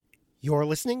You're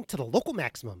listening to The Local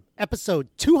Maximum, episode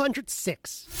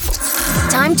 206.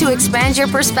 Time to expand your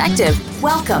perspective.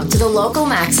 Welcome to The Local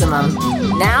Maximum.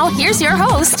 Now, here's your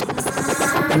host,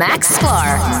 Max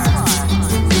Sklar.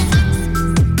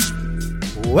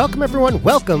 Welcome, everyone.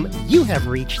 Welcome. You have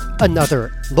reached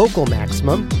another Local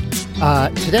Maximum.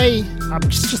 Today,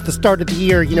 just the start of the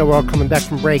year. You know, we're all coming back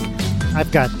from break.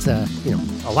 I've got,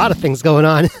 a lot of things going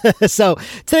on. So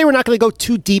today we're not going to go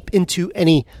too deep into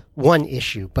any one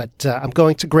issue, but I'm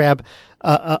going to grab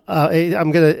a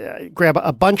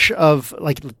bunch of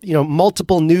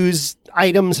multiple news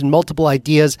items and multiple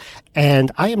ideas,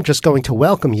 and I am just going to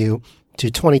welcome you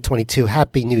to 2022.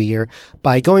 Happy New Year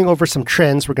by going over some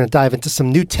trends. We're going to dive into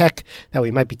some new tech that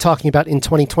we might be talking about in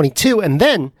 2022, and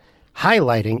then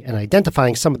highlighting and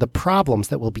identifying some of the problems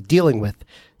that we'll be dealing with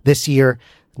this year.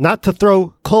 Not to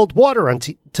throw cold water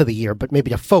onto the year, but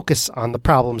maybe to focus on the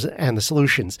problems and the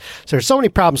solutions. So there's so many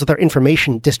problems with our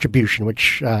information distribution,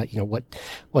 which,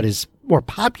 what is more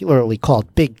popularly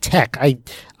called big tech. I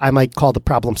might call the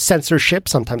problem censorship.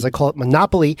 Sometimes I call it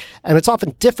monopoly. And it's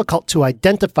often difficult to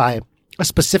identify a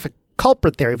specific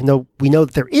culprit there, even though we know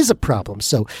that there is a problem.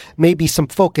 So maybe some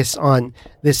focus on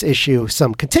this issue,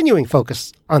 some continuing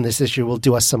focus on this issue will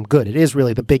do us some good. It is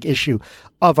really the big issue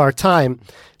of our time.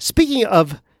 Speaking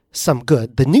of some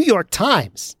good, the New York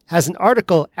Times has an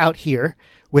article out here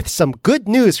with some good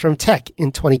news from tech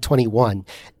in 2021.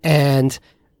 And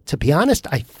to be honest,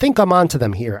 I think I'm onto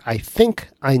them here. I think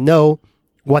I know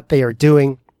what they are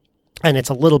doing. And it's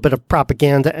a little bit of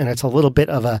propaganda, and it's a little bit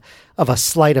of a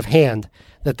sleight of hand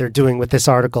that they're doing with this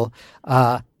article.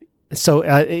 It's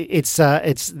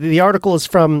the article is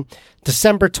from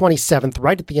December 27th,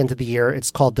 right at the end of the year.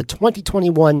 It's called the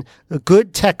 2021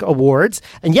 Good Tech Awards.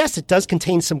 And yes, it does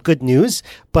contain some good news,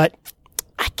 but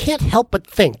I can't help but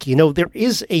think, there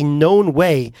is a known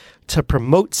way to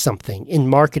promote something in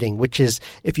marketing, which is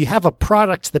if you have a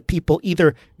product that people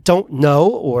either don't know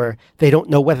or they don't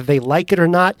know whether they like it or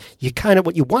not,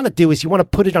 what you want to do is you want to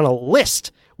put it on a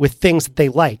list with things that they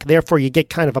like. Therefore, you get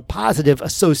kind of a positive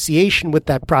association with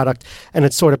that product, and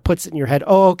it sort of puts it in your head,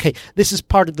 oh, okay, this is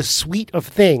part of the suite of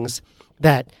things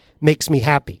that makes me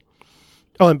happy.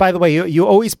 Oh, and by the way, you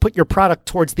always put your product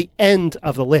towards the end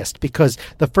of the list because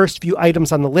the first few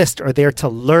items on the list are there to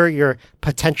lure your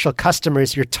potential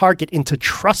customers, your target, into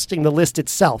trusting the list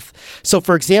itself. So,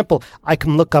 for example, I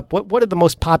can look up what are the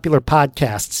most popular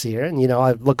podcasts here, and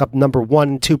I look up number 1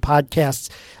 and 2 podcasts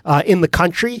in the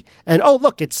country, and oh,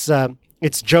 look, it's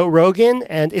Joe Rogan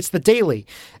and it's The Daily,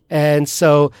 and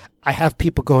so I have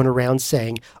people going around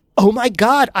saying, oh my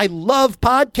God, I love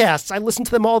podcasts. I listen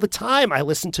to them all the time. I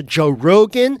listen to Joe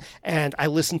Rogan, and I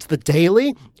listen to The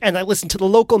Daily, and I listen to The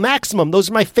Local Maximum. Those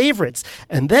are my favorites.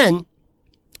 And then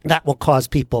that will cause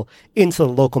people into The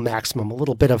Local Maximum. A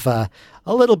little bit of a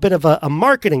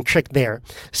marketing trick there.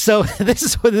 So this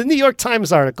is the New York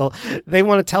Times article. They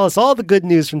want to tell us all the good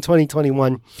news from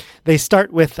 2021. They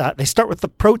start with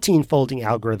the protein folding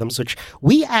algorithms, which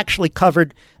we actually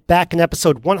covered back in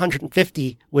episode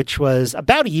 150, which was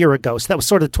about a year ago. So that was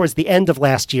sort of towards the end of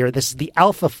last year. This is the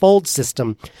AlphaFold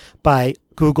system by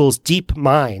Google's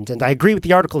DeepMind. And I agree with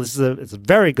the article. It's a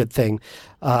very good thing.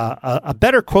 A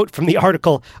better quote from the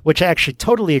article, which I actually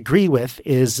totally agree with,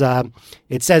 is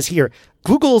it says here,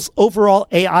 Google's overall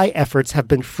AI efforts have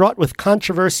been fraught with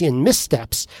controversy and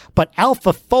missteps, but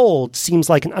AlphaFold seems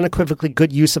like an unequivocally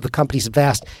good use of the company's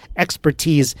vast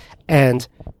expertise and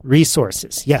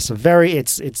resources. Yes,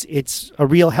 it's a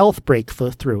real health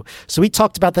breakthrough. So we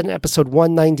talked about that in episode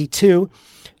 192,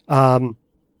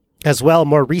 as well,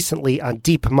 more recently on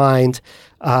DeepMind,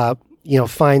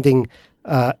 finding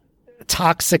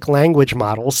toxic language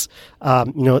models.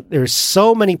 There's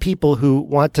so many people who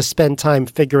want to spend time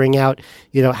figuring out,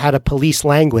 how to police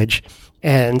language.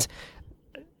 And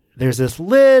there's this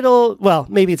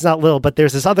maybe it's not little, but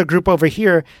there's this other group over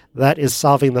here that is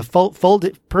solving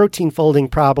the protein folding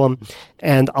problem,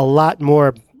 and a lot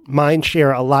more mind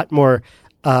share, a lot more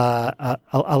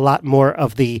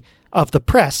of the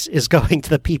press is going to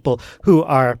the people who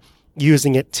are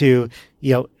using it to,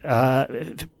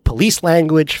 police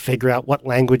language, figure out what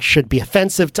language should be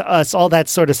offensive to us, all that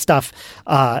sort of stuff,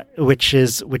 which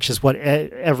is what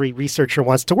every researcher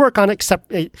wants to work on,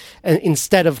 except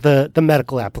instead of the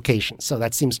medical application. So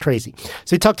that seems crazy.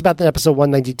 So we talked about that in episode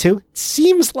 192. It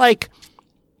seems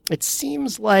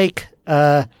like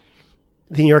the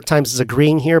New York Times is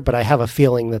agreeing here, but I have a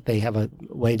feeling that they have a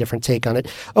way different take on it.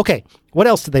 Okay, what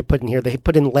else did they put in here? They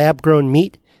put in lab-grown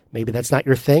meat. Maybe that's not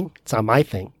your thing. It's not my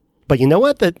thing. But you know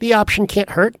what? The option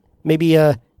can't hurt. Maybe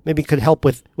it could help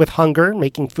with hunger,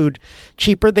 making food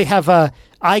cheaper. They have a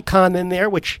icon in there,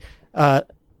 which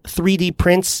 3D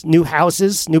prints new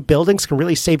houses, new buildings, can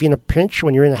really save you in a pinch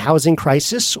when you're in a housing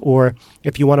crisis, or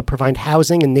if you want to provide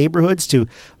housing in neighborhoods to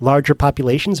larger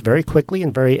populations very quickly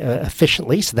and very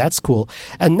efficiently. So that's cool.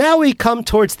 And now we come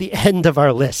towards the end of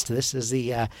our list. This is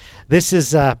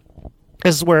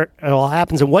where it all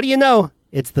happens. And what do you know?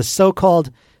 It's the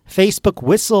so-called Facebook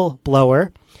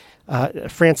whistleblower,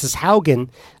 Frances Haugen.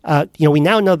 We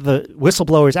now know the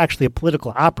whistleblower is actually a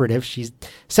political operative. She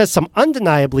says some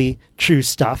undeniably true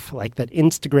stuff, like that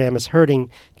Instagram is hurting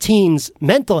teens'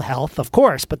 mental health, of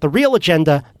course, but the real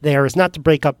agenda there is not to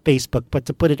break up Facebook, but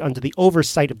to put it under the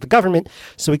oversight of the government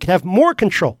so we can have more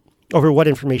control over what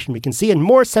information we can see, and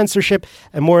more censorship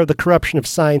and more of the corruption of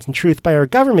science and truth by our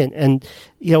government. And,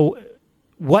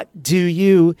 what do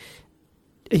you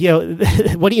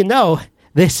know?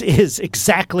 This is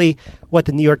exactly what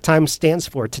the New York Times stands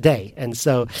for today. And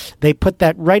so they put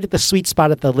that right at the sweet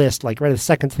spot of the list, like right at the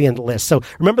second to the end of the list. So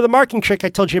remember the marking trick I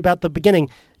told you about at the beginning?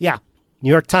 Yeah, New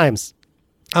York Times.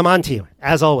 I'm on to you,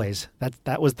 as always.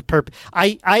 That was the purpose.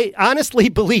 I honestly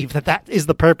believe that is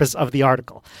the purpose of the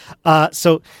article.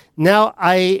 So now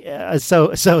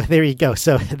so there you go.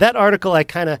 So that article, I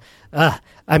kind of,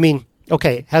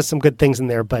 okay, has some good things in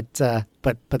there, but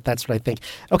that's what I think.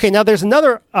 Okay, now there's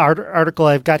another article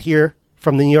I've got here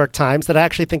from the New York Times that I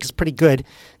actually think is pretty good.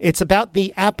 It's about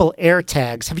the Apple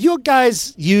AirTags. Have you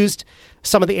guys used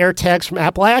some of the AirTags from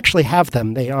Apple? I actually have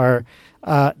them.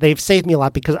 They've saved me a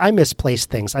lot because I misplace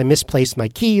things. I misplaced my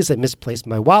keys. I misplaced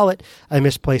my wallet. I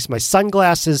misplaced my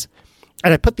sunglasses.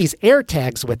 And I put these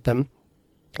AirTags with them,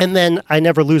 and then I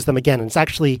never lose them again. And it's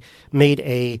actually made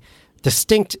a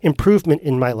distinct improvement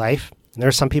in my life. And there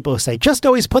are some people who say, just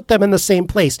always put them in the same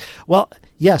place. Well,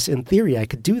 yes, in theory, I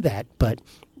could do that, but,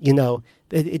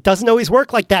 it doesn't always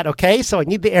work like that, okay? So I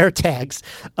need the AirTags.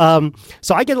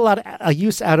 So I get a lot of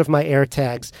use out of my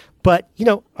AirTags, but,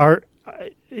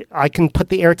 I can put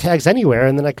the AirTags anywhere,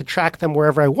 and then I could track them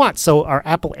wherever I want. So are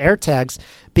Apple AirTags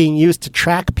being used to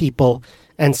track people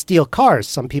and steal cars?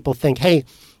 Some people think, hey,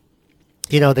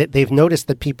 they've noticed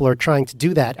that people are trying to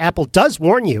do that. Apple does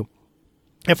warn you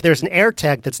if there's an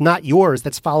AirTag that's not yours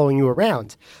that's following you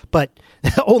around, but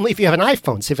only if you have an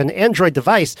iPhone. So if you have an Android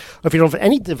device, or if you don't have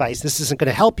any device, this isn't going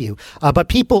to help you. But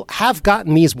people have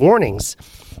gotten these warnings.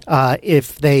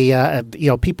 If they,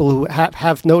 people who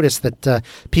have noticed that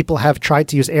people have tried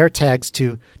to use AirTags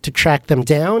to track them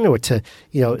down, or to,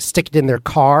 stick it in their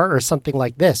car or something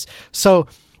like this. So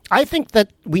I think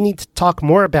that we need to talk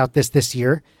more about this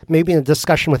year, maybe in a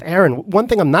discussion with Aaron. One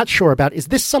thing I'm not sure about is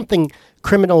this something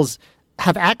criminals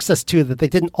have access to that they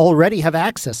didn't already have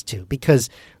access to? Because,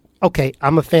 okay,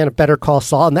 I'm a fan of Better Call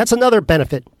Saul, and that's another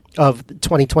benefit of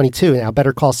 2022. Now,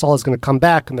 Better Call Saul is going to come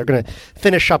back, and they're going to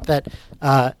finish up that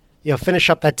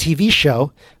TV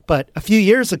show. But a few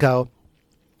years ago,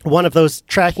 one of those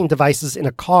tracking devices in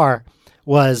a car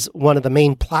was one of the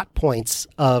main plot points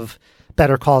of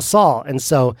Better Call Saul, and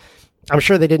so I'm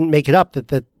sure they didn't make it up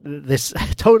that this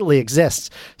totally exists.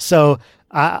 So,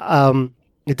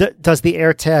 does the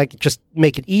AirTag just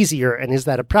make it easier, and is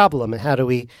that a problem? And how do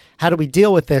we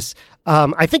deal with this?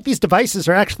 I think these devices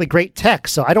are actually great tech,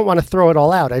 so I don't want to throw it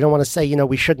all out. I don't want to say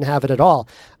we shouldn't have it at all.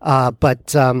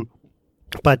 But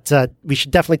we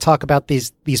should definitely talk about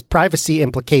these privacy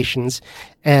implications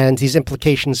and these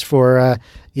implications for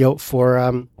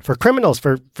criminals,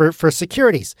 for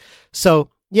securities. So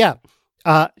yeah,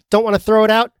 don't want to throw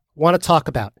it out. Want to talk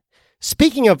about.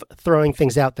 Speaking of throwing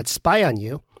things out that spy on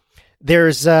you,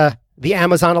 there's the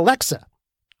Amazon Alexa,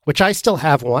 which I still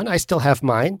have one. I still have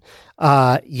mine.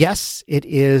 Yes, it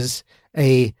is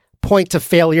a point of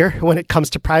failure when it comes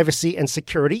to privacy and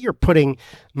security. You're putting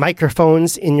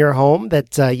microphones in your home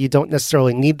that you don't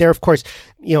necessarily need there. Of course,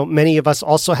 many of us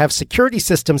also have security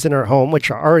systems in our home,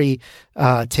 which are already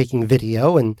taking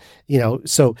video. And,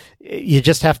 so you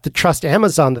just have to trust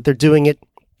Amazon that they're doing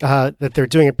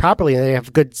it properly, and they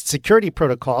have good security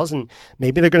protocols, and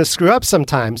maybe they're going to screw up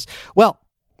sometimes. Well,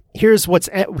 here's what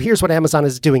Amazon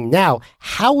is doing now.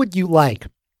 How would you like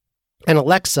an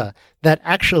Alexa that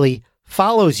actually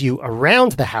follows you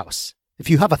around the house? If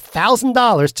you have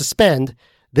 $1,000 to spend,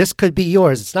 this could be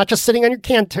yours. It's not just sitting on your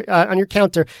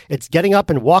counter. It's getting up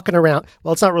and walking around.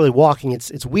 Well, it's not really walking.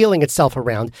 It's wheeling itself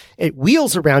around. It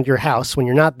wheels around your house when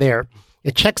you're not there.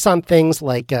 It checks on things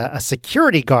like a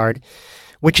security guard,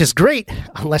 which is great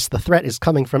unless the threat is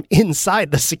coming from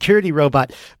inside the security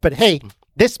robot. But hey,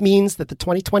 this means that the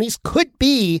 2020s could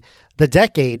be the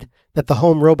decade that the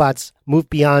home robots move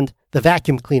beyond the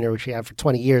vacuum cleaner, which we have for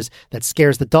 20 years, that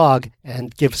scares the dog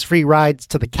and gives free rides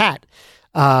to the cat.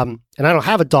 And I don't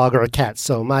have a dog or a cat,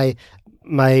 so my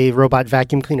robot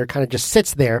vacuum cleaner kind of just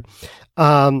sits there.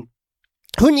 Who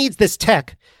needs this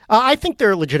tech I think there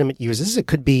are legitimate uses. It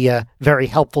could be very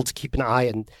helpful to keep an eye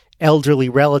on elderly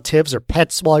relatives or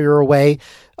pets while you're away.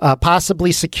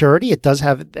 Possibly security. It does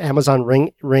have Amazon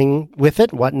Ring with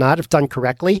it, whatnot, if done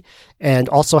correctly. And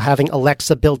also having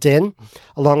Alexa built in,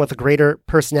 along with a greater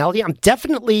personality. I'm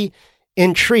definitely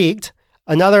intrigued.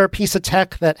 Another piece of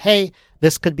tech that, hey,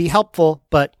 this could be helpful,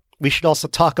 but we should also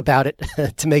talk about it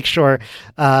to make sure,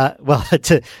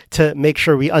 to make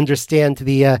sure we understand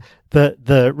the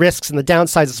risks and the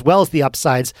downsides as well as the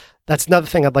upsides. That's another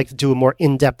thing I'd like to do a more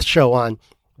in-depth show on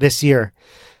this year.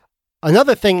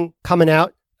 Another thing coming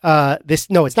out it's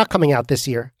not coming out this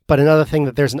year, but another thing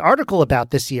that there's an article about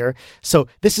this year. So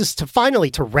this is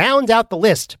to round out the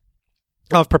list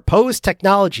of proposed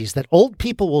technologies that old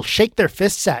people will shake their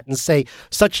fists at and say,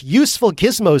 such useful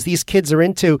gizmos these kids are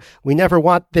into. We never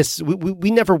want this.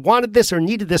 We never wanted this or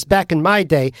needed this back in my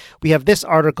day. We have this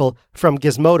article from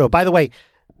Gizmodo. By the way,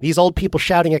 these old people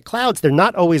shouting at clouds, they're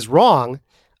not always wrong.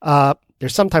 They're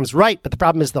sometimes right, but the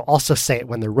problem is they'll also say it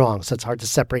when they're wrong. So it's hard to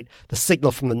separate the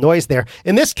signal from the noise there.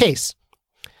 In this case,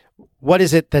 what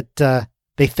is it that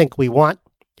they think we want?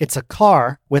 It's a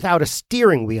car without a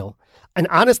steering wheel. And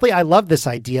honestly, I love this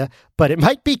idea, but it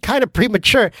might be kind of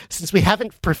premature since we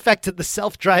haven't perfected the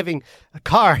self-driving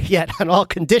car yet on all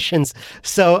conditions.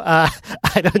 So I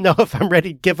don't know if I'm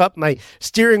ready to give up my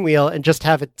steering wheel and just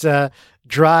have it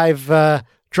drive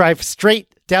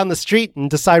straight down the street and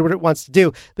decide what it wants to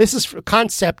do. This is a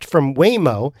concept from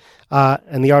Waymo,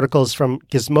 and the article is from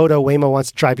Gizmodo. Waymo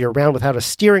wants to drive you around without a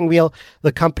steering wheel.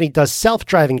 The company does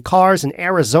self-driving cars in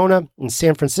Arizona and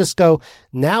San Francisco,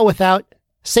 now without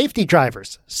safety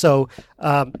drivers. So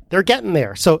they're getting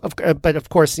there. So, but of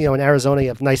course, in Arizona, you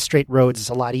have nice straight roads. It's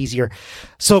a lot easier.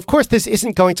 So, of course, this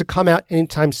isn't going to come out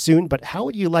anytime soon, but how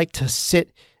would you like to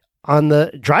sit on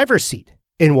the driver's seat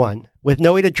in one with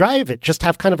no way to drive it? Just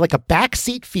have kind of like a back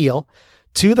seat feel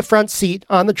to the front seat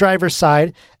on the driver's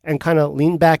side and kind of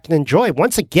lean back and enjoy.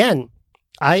 Once again,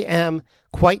 I am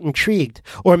quite intrigued.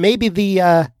 Or maybe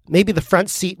the front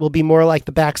seat will be more like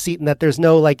the back seat in that there's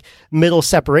no like middle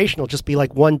separation. It'll just be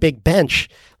like one big bench,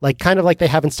 like kind of like they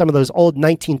have in some of those old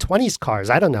 1920s cars.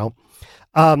 I don't know.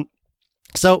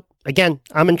 So again,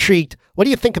 I'm intrigued. What do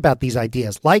you think about these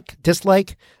ideas? Like,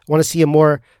 dislike? Want to see a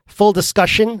more full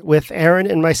discussion with Aaron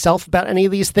and myself about any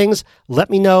of these things? Let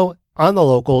me know on the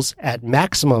locals at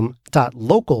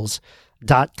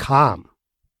maximum.locals.com.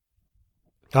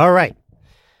 All right.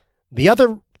 The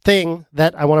other thing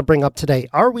that I want to bring up today,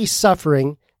 are we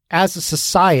suffering as a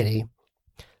society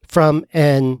from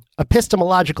an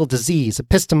epistemological disease,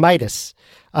 epistemitis,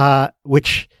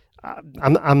 which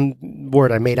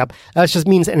word I made up. That just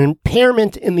means an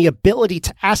impairment in the ability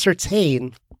to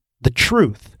ascertain the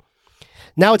truth.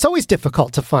 Now, it's always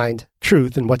difficult to find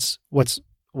truth and what's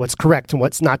correct and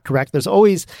what's not correct. There's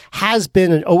always has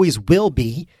been and always will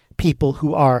be people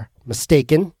who are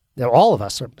mistaken. Now, all of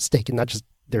us are mistaken, not just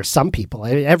there's some people,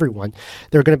 everyone.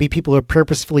 There are going to be people who are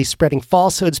purposefully spreading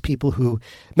falsehoods, people who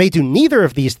may do neither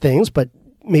of these things, but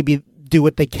maybe do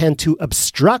what they can to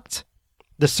obstruct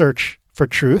the search for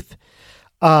truth.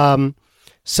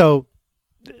 So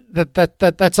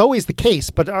that's always the case.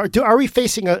 But are we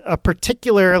facing a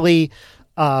particularly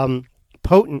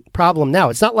potent problem now?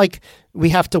 It's not like we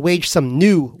have to wage some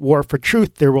new war for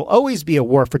truth. There will always be a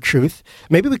war for truth.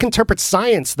 Maybe we can interpret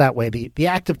science that way. The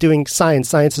act of doing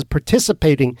science is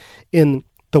participating in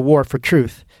the war for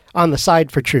truth, on the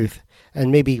side for truth. And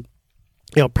maybe,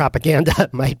 propaganda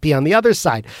might be on the other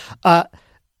side.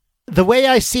 The way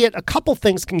I see it, a couple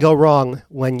things can go wrong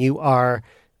when you are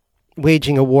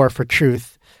waging a war for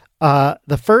truth.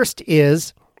 The first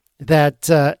is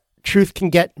that truth can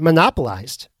get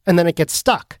monopolized and then it gets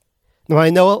stuck. Now, I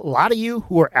know a lot of you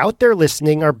who are out there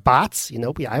listening are bots.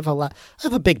 I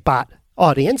have a big bot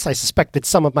audience. I suspect that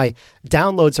some of my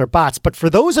downloads are bots. But for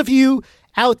those of you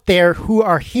out there who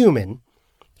are human,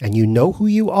 and you know who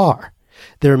you are,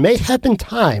 there may have been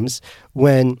times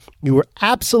when you were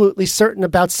absolutely certain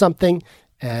about something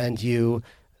and you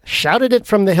shouted it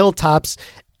from the hilltops,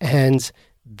 and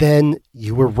then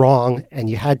you were wrong and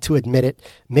you had to admit it.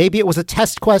 Maybe it was a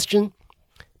test question.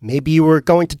 Maybe you were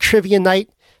going to trivia night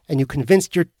and you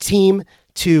convinced your team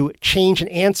to change an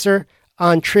answer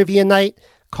on trivia night,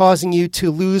 causing you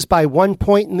to lose by 1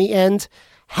 point in the end.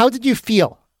 How did you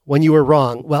feel when you were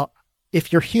wrong? Well,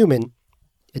 if you're human,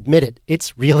 admit it.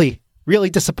 It's really, really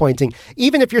disappointing.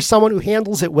 Even if you're someone who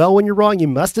handles it well when you're wrong, you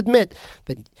must admit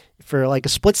that for like a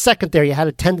split second there, you had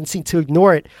a tendency to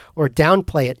ignore it or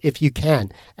downplay it if you can.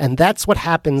 And that's what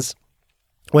happens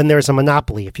when there's a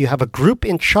monopoly. If you have a group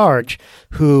in charge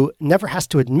who never has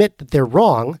to admit that they're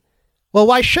wrong, well,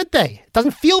 why should they? It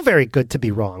doesn't feel very good to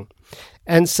be wrong.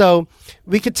 And so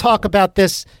we could talk about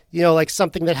this, like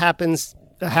something that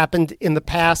happened in the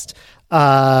past.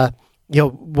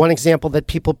 One example that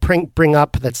people bring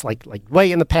up that's like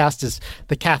way in the past is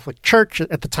the Catholic Church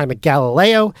at the time of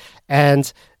Galileo,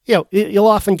 and you'll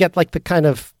often get like the kind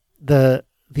of the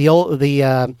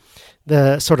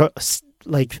sort of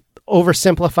like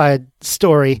oversimplified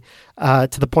story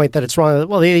to the point that it's wrong.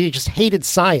 Well, they just hated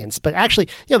science, but actually,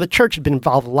 the church had been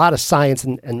involved in a lot of science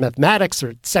and mathematics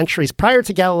for centuries prior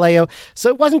to Galileo, so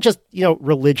it wasn't just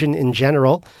religion in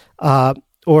general.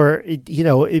 Or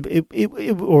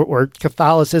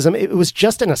Catholicism. It was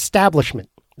just an establishment.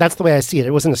 That's the way I see it.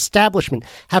 It was an establishment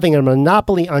having a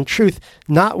monopoly on truth,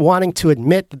 not wanting to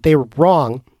admit that they were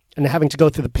wrong, and having to go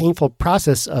through the painful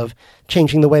process of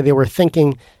changing the way they were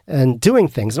thinking and doing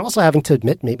things, and also having to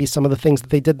admit maybe some of the things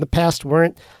that they did in the past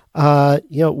weren't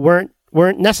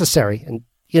necessary. And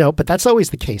but that's always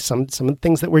the case. Some of the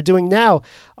things that we're doing now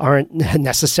aren't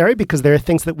necessary because there are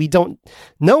things that we don't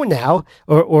know now,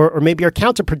 or maybe are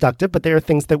counterproductive, but there are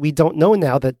things that we don't know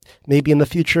now that maybe in the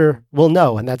future we'll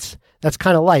know. And that's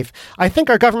kind of life. I think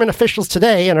our government officials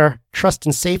today and our trust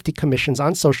and safety commissions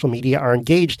on social media are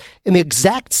engaged in the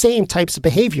exact same types of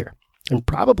behavior, and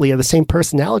probably are the same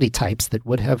personality types that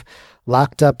would have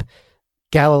locked up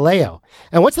Galileo.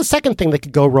 And what's the second thing that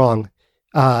could go wrong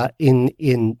that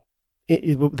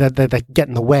get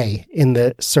in the way in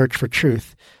the search for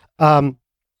truth? Mass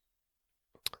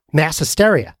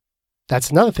hysteria. That's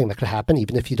another thing that could happen,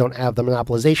 even if you don't have the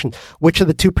monopolization. Which of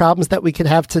the two problems that we could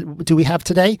have do we have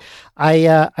today?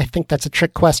 I think that's a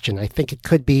trick question. I think it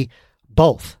could be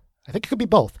both.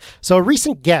 So a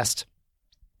recent guest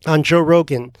on Joe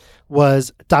Rogan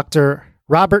was Dr.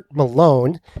 Robert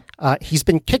Malone. He's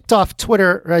been kicked off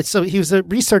Twitter, right? So he was a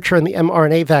researcher in the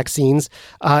mRNA vaccines.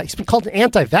 He's been called an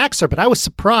anti-vaxxer, but I was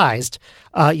surprised,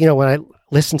 when I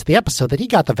listened to the episode, that he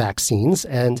got the vaccines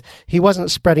and he wasn't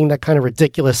spreading that kind of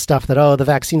ridiculous stuff that, the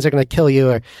vaccines are going to kill you,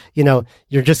 or,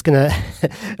 you're just going to,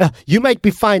 you might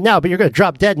be fine now, but you're going to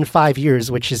drop dead in 5 years,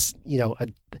 which is,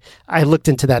 I looked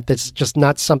into that. That's just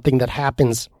not something that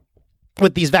happens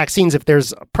with these vaccines. If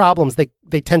there's problems, they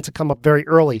tend to come up very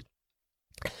early.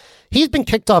 He's been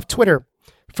kicked off Twitter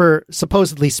for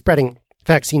supposedly spreading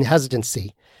vaccine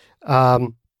hesitancy.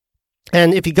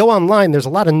 And if you go online, there's a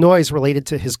lot of noise related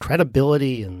to his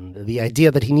credibility and the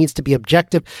idea that he needs to be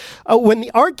objective, when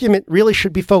the argument really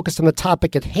should be focused on the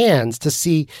topic at hand to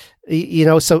see,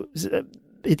 so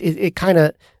it kind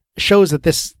of shows that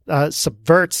this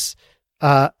subverts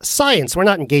science. We're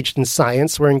not engaged in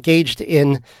science. We're engaged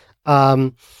in,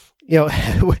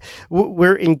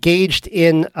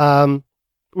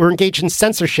 we're engaged in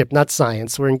censorship, not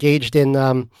science. We're engaged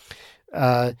in,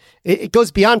 it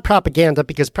goes beyond propaganda,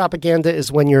 because propaganda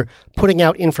is when you're putting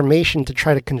out information to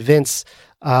try to convince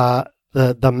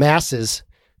the masses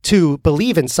to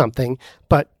believe in something.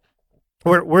 But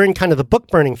we're in kind of the book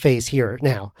burning phase here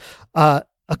now. A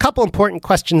couple important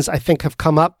questions I think have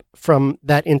come up from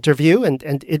that interview,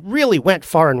 and it really went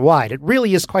far and wide. It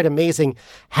really is quite amazing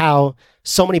how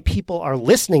so many people are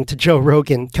listening to Joe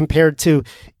Rogan compared to,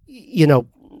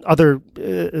 other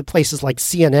places like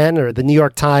CNN or the New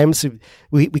York Times, who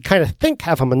we kind of think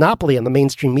have a monopoly on the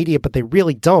mainstream media, but they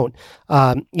really don't.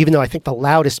 Even though I think the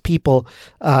loudest people,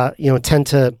 tend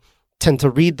to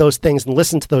read those things and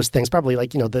listen to those things. Probably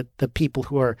like the people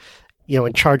who are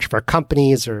in charge of our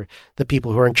companies, or the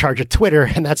people who are in charge of Twitter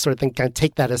and that sort of thing, kind of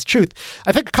take that as truth.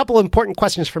 I think a couple of important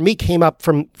questions for me came up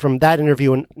from that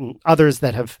interview and others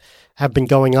that have been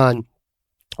going on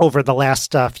over the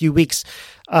last few weeks.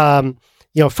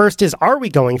 First is, are we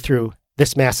going through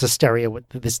this mass hysteria with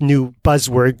this new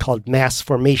buzzword called mass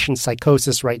formation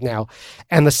psychosis right now?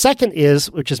 And the second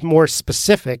is, which is more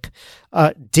specific,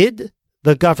 did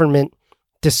the government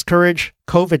discourage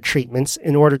COVID treatments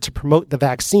in order to promote the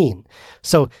vaccine?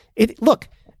 So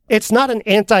it's not an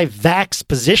anti-vax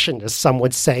position, as some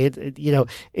would say.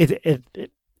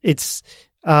 It's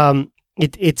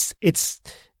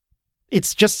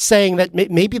just saying that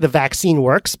maybe the vaccine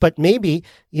works, but maybe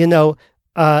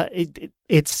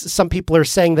it's some people are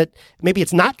saying that maybe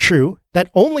it's not true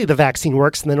that only the vaccine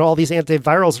works, and then all these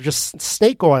antivirals are just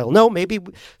snake oil. No, maybe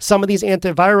some of these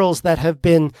antivirals that have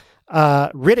been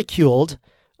ridiculed,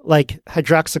 like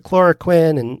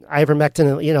hydroxychloroquine and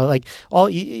ivermectin,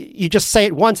 you just say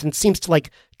it once and it seems to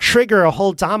trigger a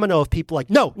whole domino of people like,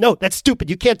 no, that's stupid.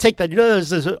 You can't take that.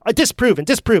 This is disproven.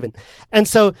 And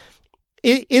so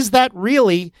is that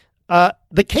really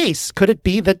the case? Could it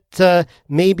be that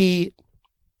maybe,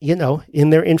 in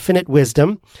their infinite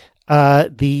wisdom,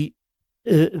 the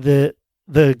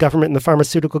government and the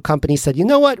pharmaceutical company said, you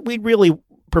know what, we'd really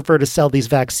prefer to sell these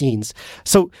vaccines.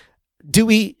 So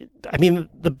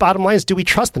the bottom line is, do we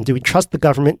trust them? Do we trust the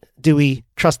government? Do we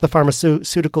trust the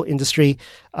pharmaceutical industry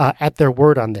at their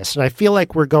word on this? And I feel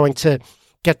like we're going to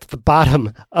get to the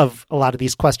bottom of a lot of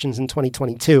these questions in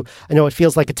 2022. I know it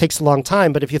feels like it takes a long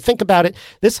time, but if you think about it,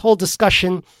 this whole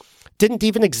discussion didn't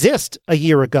even exist a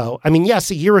year ago. I mean,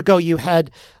 yes, a year ago you had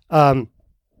a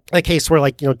case where,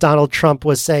 like, Donald Trump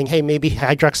was saying, hey, maybe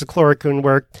hydroxychloroquine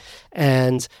worked,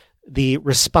 and the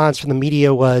response from the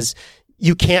media was,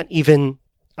 you can't even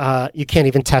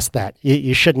test that.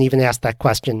 You shouldn't even ask that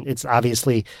question. It's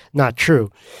obviously not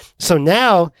true. So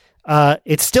now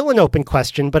it's still an open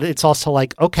question, but it's also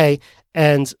like, okay,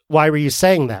 and why were you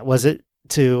saying that? Was it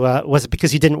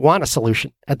because you didn't want a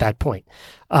solution at that point,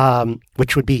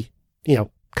 which would be,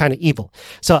 kind of evil.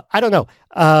 So I don't know.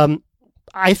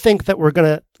 I think that we're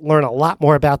going to learn a lot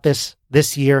more about this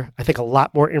year. I think a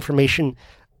lot more information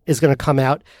is going to come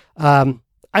out.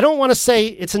 I don't want to say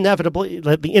it's inevitable.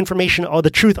 The information, the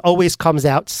truth always comes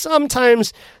out.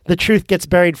 Sometimes the truth gets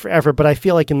buried forever, but I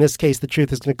feel like in this case, the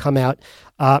truth is going to come out.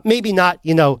 Maybe not,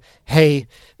 hey,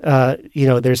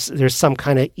 there's some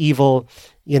kind of evil,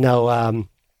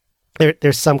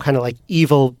 there's some kind of like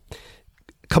evil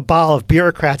cabal of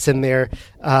bureaucrats in there,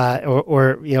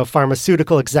 or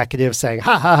pharmaceutical executives saying,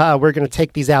 ha, ha, ha, we're going to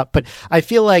take these out. But I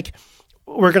feel like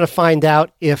we're going to find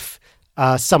out if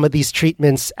some of these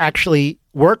treatments actually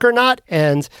work or not,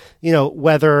 and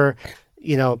whether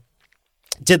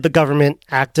did the government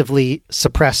actively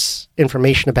suppress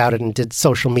information about it, and did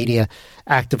social media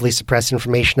actively suppress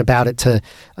information about it to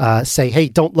say, hey,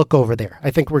 don't look over there.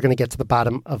 I think we're going to get to the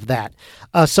bottom of that.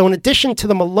 So in addition to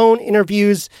the Malone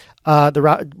interviews,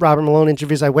 the Robert Malone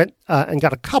interviews, I went and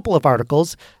got a couple of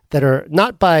articles that are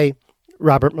not by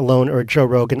Robert Malone or Joe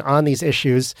Rogan on these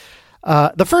issues.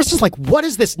 The first is like, what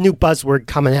is this new buzzword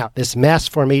coming out? This mass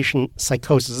formation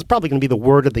psychosis is probably going to be the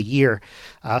word of the year,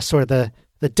 sort of the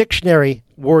dictionary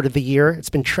word of the year. It's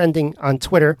been trending on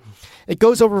Twitter. It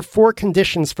goes over 4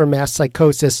 conditions for mass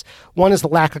psychosis. One is the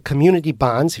lack of community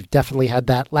bonds. You've definitely had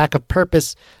that. Lack of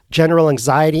purpose, general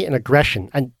anxiety, and aggression.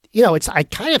 And, I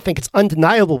kind of think it's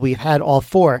undeniable we've had all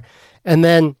 4. And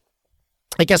then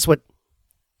I guess what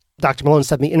Dr. Malone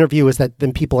said in the interview is that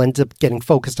then people end up getting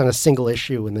focused on a single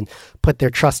issue and then put their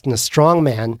trust in a strong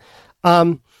man.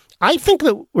 I think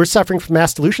that we're suffering from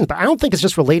mass delusions, but I don't think it's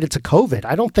just related to COVID.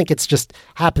 I don't think it's just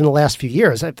happened in the last few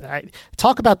years. I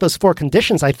talk about those 4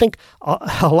 conditions. I think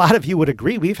a lot of you would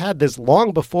agree we've had this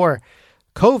long before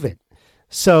COVID.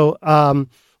 So,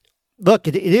 look,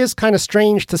 it is kind of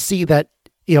strange to see that,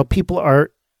 people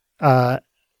are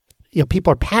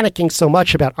panicking so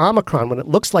much about Omicron when it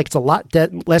looks like it's a lot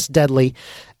less deadly,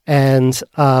 and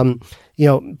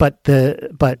but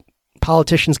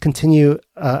politicians continue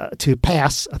to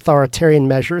pass authoritarian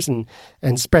measures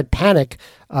and spread panic,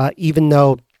 even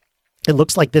though it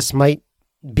looks like this might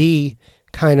be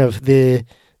kind of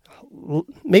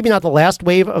maybe not the last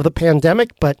wave of the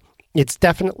pandemic, but it's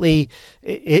definitely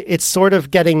it's sort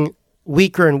of getting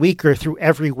weaker and weaker through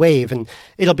every wave. And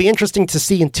it'll be interesting to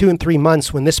see in 2 and 3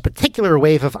 months when this particular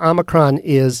wave of Omicron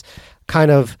has kind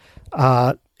of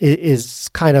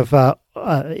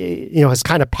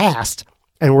passed,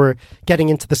 and we're getting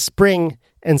into the spring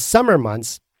and summer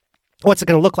months. What's it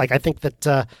going to look like? I think that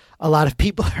a lot of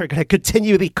people are going to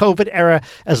continue the COVID era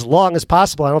as long as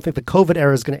possible. I don't think the COVID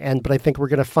era is going to end, but I think we're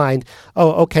going to find,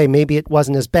 okay, maybe it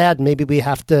wasn't as bad. Maybe we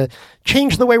have to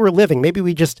change the way we're living. Maybe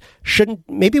we just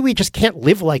can't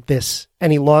live like this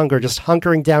any longer, just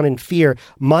hunkering down in fear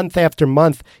month after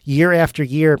month, year after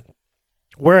year,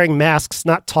 wearing masks,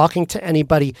 not talking to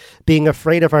anybody, being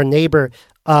afraid of our neighbor.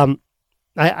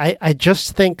 I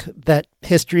just think that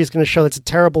history is going to show it's a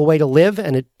terrible way to live,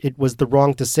 and it was the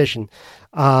wrong decision.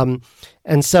 And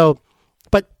so,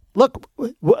 but look,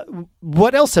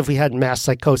 what else have we had mass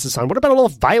psychosis on? What about all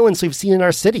the violence we've seen in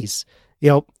our cities?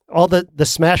 All the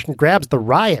smash and grabs, the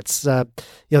riots, that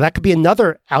could be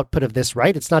another output of this,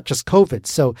 right? It's not just COVID.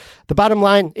 So the bottom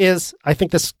line is, I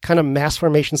think this kind of mass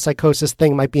formation psychosis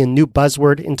thing might be a new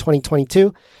buzzword in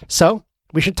 2022. So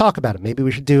we should talk about it. Maybe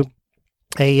we should do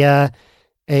an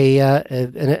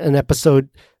episode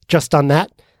just on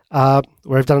that,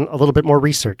 where I've done a little bit more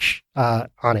research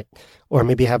on it, or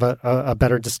maybe have a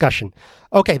better discussion.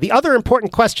 Okay, the other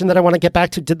important question that I want to get back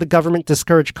to, did the government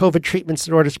discourage COVID treatments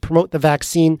in order to promote the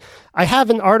vaccine? I have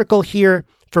an article here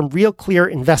from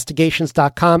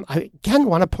realclearinvestigations.com. I again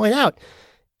want to point out,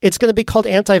 it's going to be called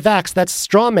anti-vax. That's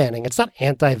straw manning. It's not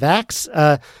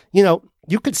anti-vax.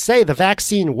 You could say the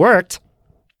vaccine worked,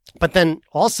 but then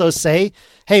also say,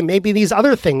 hey, maybe these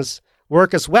other things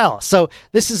work as well. So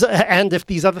this is, and if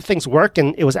these other things work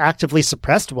and it was actively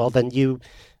suppressed, well, then you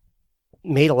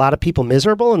made a lot of people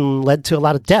miserable and led to a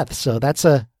lot of death. So that's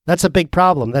a big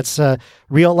problem. That's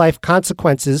real life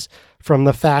consequences from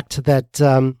the fact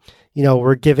that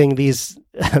we're giving these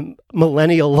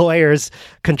millennial lawyers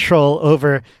control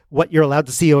over what you're allowed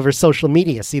to see over social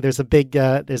media. See, there's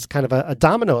there's kind of a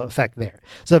domino effect there.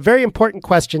 So a very important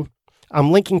question.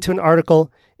 I'm linking to an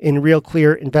article in Real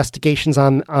Clear Investigations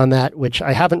on that, which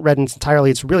I haven't read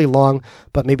entirely. It's really long,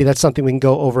 but maybe that's something we can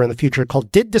go over in the future,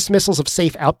 called Did Dismissals of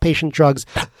Safe Outpatient Drugs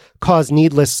Cause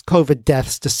Needless COVID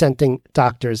Deaths? Dissenting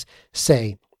doctors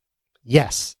say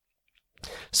yes.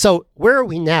 So where are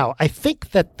we now? I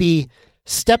think that the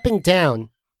stepping down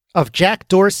of Jack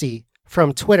Dorsey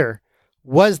from Twitter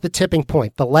was the tipping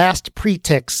point, the last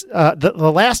pretext,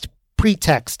 the last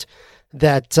pretext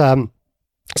that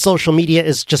social media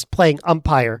is just playing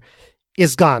umpire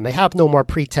is gone. They have no more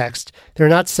pretext. They're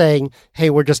not saying, hey,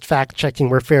 we're just fact checking,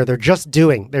 we're fair. They're just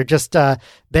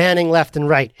banning left and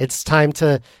right. It's time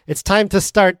to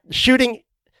start shooting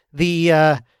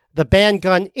the ban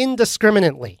gun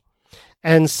indiscriminately.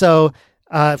 And so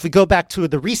if we go back to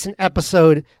the recent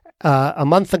episode, a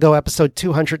month ago, episode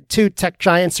 202, tech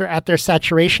giants are at their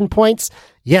saturation points.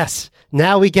 Yes,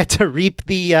 now we get to reap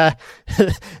the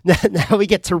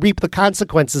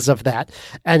consequences of that,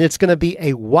 and it's going to be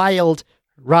a wild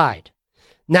ride.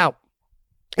 Now,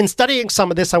 in studying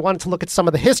some of this, I wanted to look at some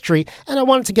of the history, and I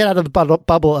wanted to get out of the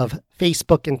bubble of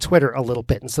Facebook and Twitter a little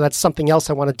bit, and so that's something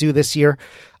else I want to do this year.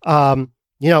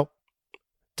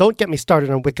 Don't get me started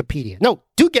on Wikipedia. No,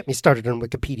 do get me started on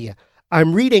Wikipedia.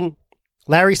 I'm reading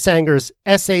Larry Sanger's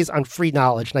Essays on Free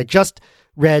Knowledge, and I just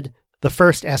read the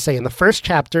first essay, and the first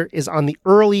chapter is on the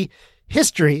early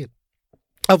history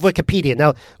of Wikipedia.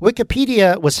 Now,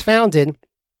 Wikipedia was founded in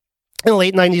the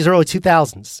late 90s, early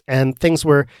 2000s, and things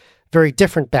were very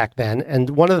different back then.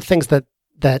 And one of the things that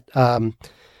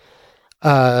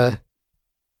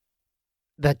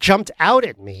jumped out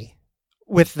at me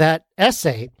with that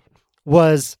essay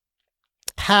was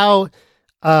how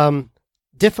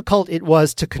difficult it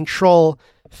was to control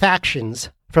factions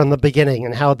from the beginning,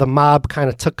 and how the mob kind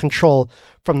of took control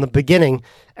from the beginning.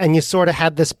 And you sort of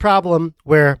had this problem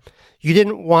where you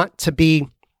didn't want to be,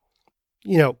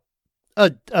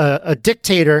 a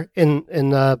dictator in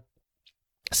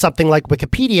something like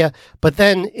Wikipedia, but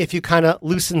then if you kind of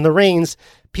loosen the reins,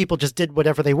 people just did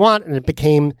whatever they want, and it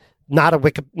became not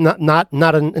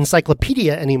an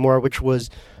encyclopedia anymore, which was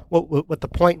what the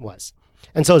point was.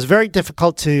 And so it's very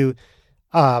difficult to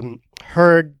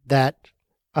herd that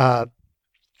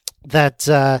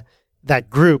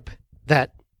group,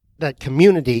 that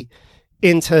community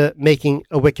into making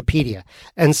a Wikipedia.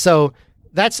 And so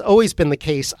that's always been the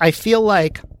case. I feel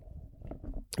like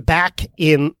back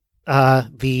in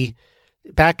 20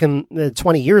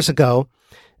 years ago,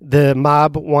 the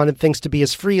mob wanted things to be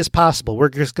as free as possible. We're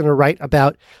just going to write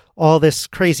about all this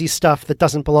crazy stuff that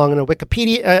doesn't belong in a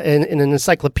Wikipedia, in an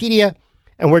encyclopedia,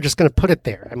 and we're just going to put it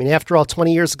there. I mean, after all,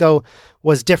 20 years ago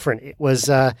was different. It was,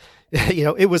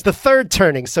 it was the third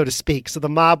turning, so to speak. So the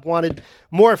mob wanted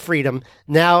more freedom.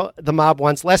 Now the mob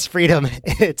wants less freedom.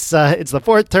 It's the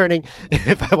fourth turning,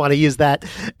 if I want to use that.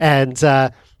 And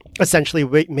essentially,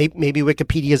 maybe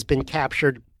Wikipedia has been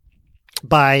captured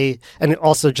by, and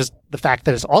also just the fact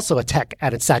that it's also a tech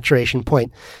at its saturation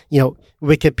point.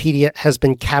 Wikipedia has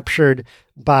been captured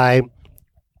by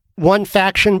one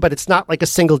faction, but it's not like a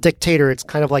single dictator. It's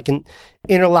kind of like an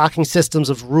interlocking systems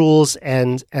of rules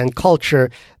and culture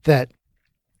that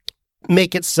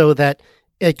make it so that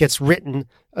it gets written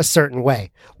a certain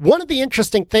way. One of the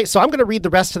interesting things, so I'm going to read the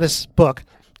rest of this book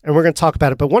and we're going to talk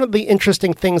about it, but one of the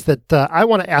interesting things that I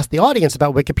want to ask the audience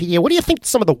about Wikipedia, what do you think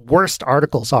some of the worst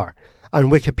articles are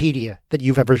on Wikipedia that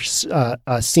you've ever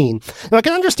seen? Now, I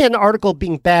can understand an article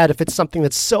being bad if it's something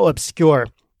that's so obscure.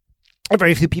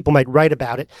 Very few people might write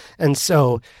about it. And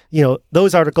so,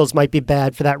 those articles might be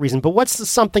bad for that reason. But what's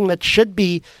something that should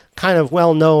be kind of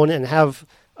well known and have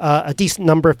a decent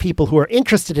number of people who are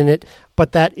interested in it,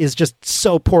 but that is just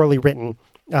so poorly written?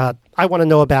 I want to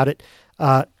know about it.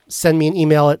 Send me an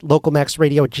email at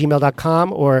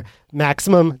localmaxradio@gmail.com or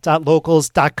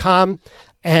maximum.locals.com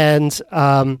and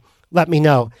let me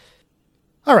know.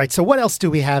 All right, so what else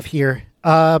do we have here?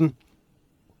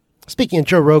 Speaking of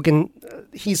Joe Rogan,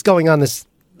 he's going on this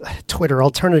Twitter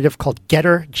alternative called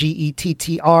Getter,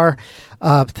 Gettr.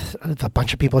 A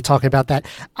bunch of people are talking about that.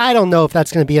 I don't know if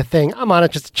that's going to be a thing. I'm on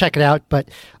it just to check it out, but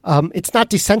it's not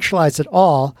decentralized at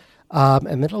all.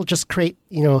 And it'll just create,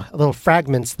 little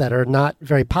fragments that are not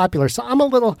very popular. So I'm a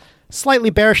little slightly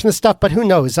bearish in this stuff, but who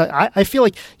knows? I feel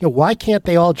like, why can't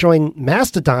they all join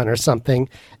Mastodon or something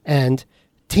and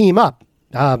team up?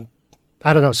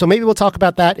 I don't know. So maybe we'll talk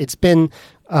about that. It's been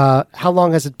how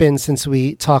long has it been since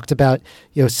we talked about,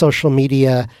 social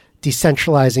media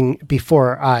decentralizing before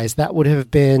our eyes? That would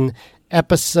have been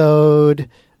episode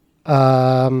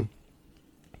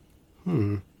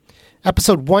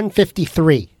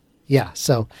 153. Yeah.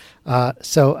 So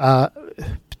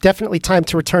definitely time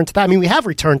to return to that. I mean, we have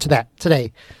returned to that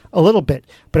today a little bit,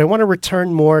 but I want to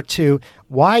return more to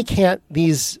why can't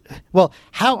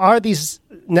how are these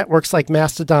networks like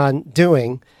Mastodon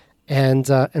doing, and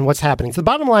what's happening? So the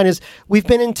bottom line is we've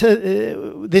been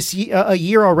into this a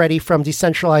year already from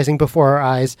decentralizing before our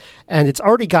eyes, and it's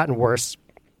already gotten worse.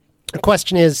 The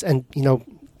question is, and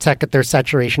tech at their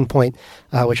saturation point,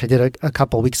 which I did a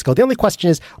couple of weeks ago. The only question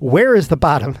is, where is the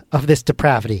bottom of this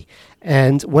depravity?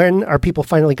 And when are people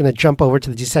finally going to jump over to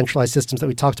the decentralized systems that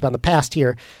we talked about in the past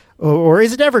here? Or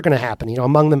is it ever going to happen?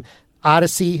 Among them,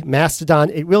 Odyssey,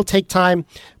 Mastodon, it will take time,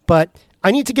 but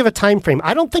I need to give a time frame.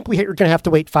 I don't think we're going to have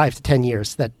to wait 5 to 10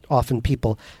 years. That often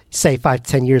people say 5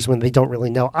 to 10 years when they don't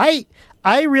really know. I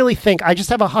really think, I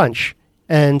just have a hunch,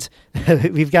 and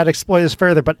we've got to explore this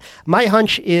further, but my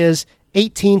hunch is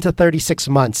 18 to 36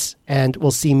 months, and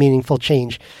we'll see meaningful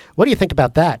change. What do you think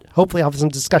about that? Hopefully I'll have some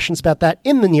discussions about that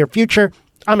in the near future.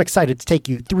 I'm excited to take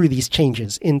you through these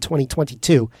changes in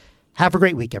 2022. Have a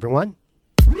great week, everyone.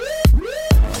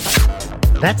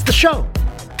 That's the show.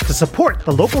 To support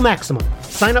the Local Maximum,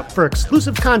 sign up for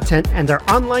exclusive content and our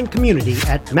online community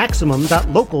at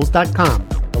maximum.locals.com.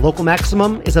 The Local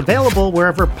Maximum is available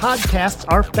wherever podcasts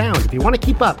are found. If you want to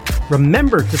keep up,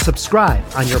 remember to subscribe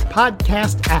on your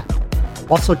podcast app.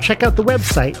 Also, check out the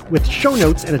website with show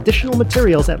notes and additional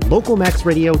materials at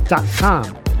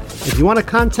localmaxradio.com. If you want to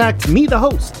contact me, the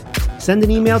host, send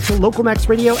an email to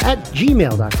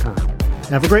localmaxradio@gmail.com.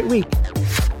 Have a great week.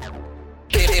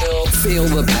 Feel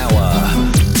the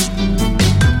power.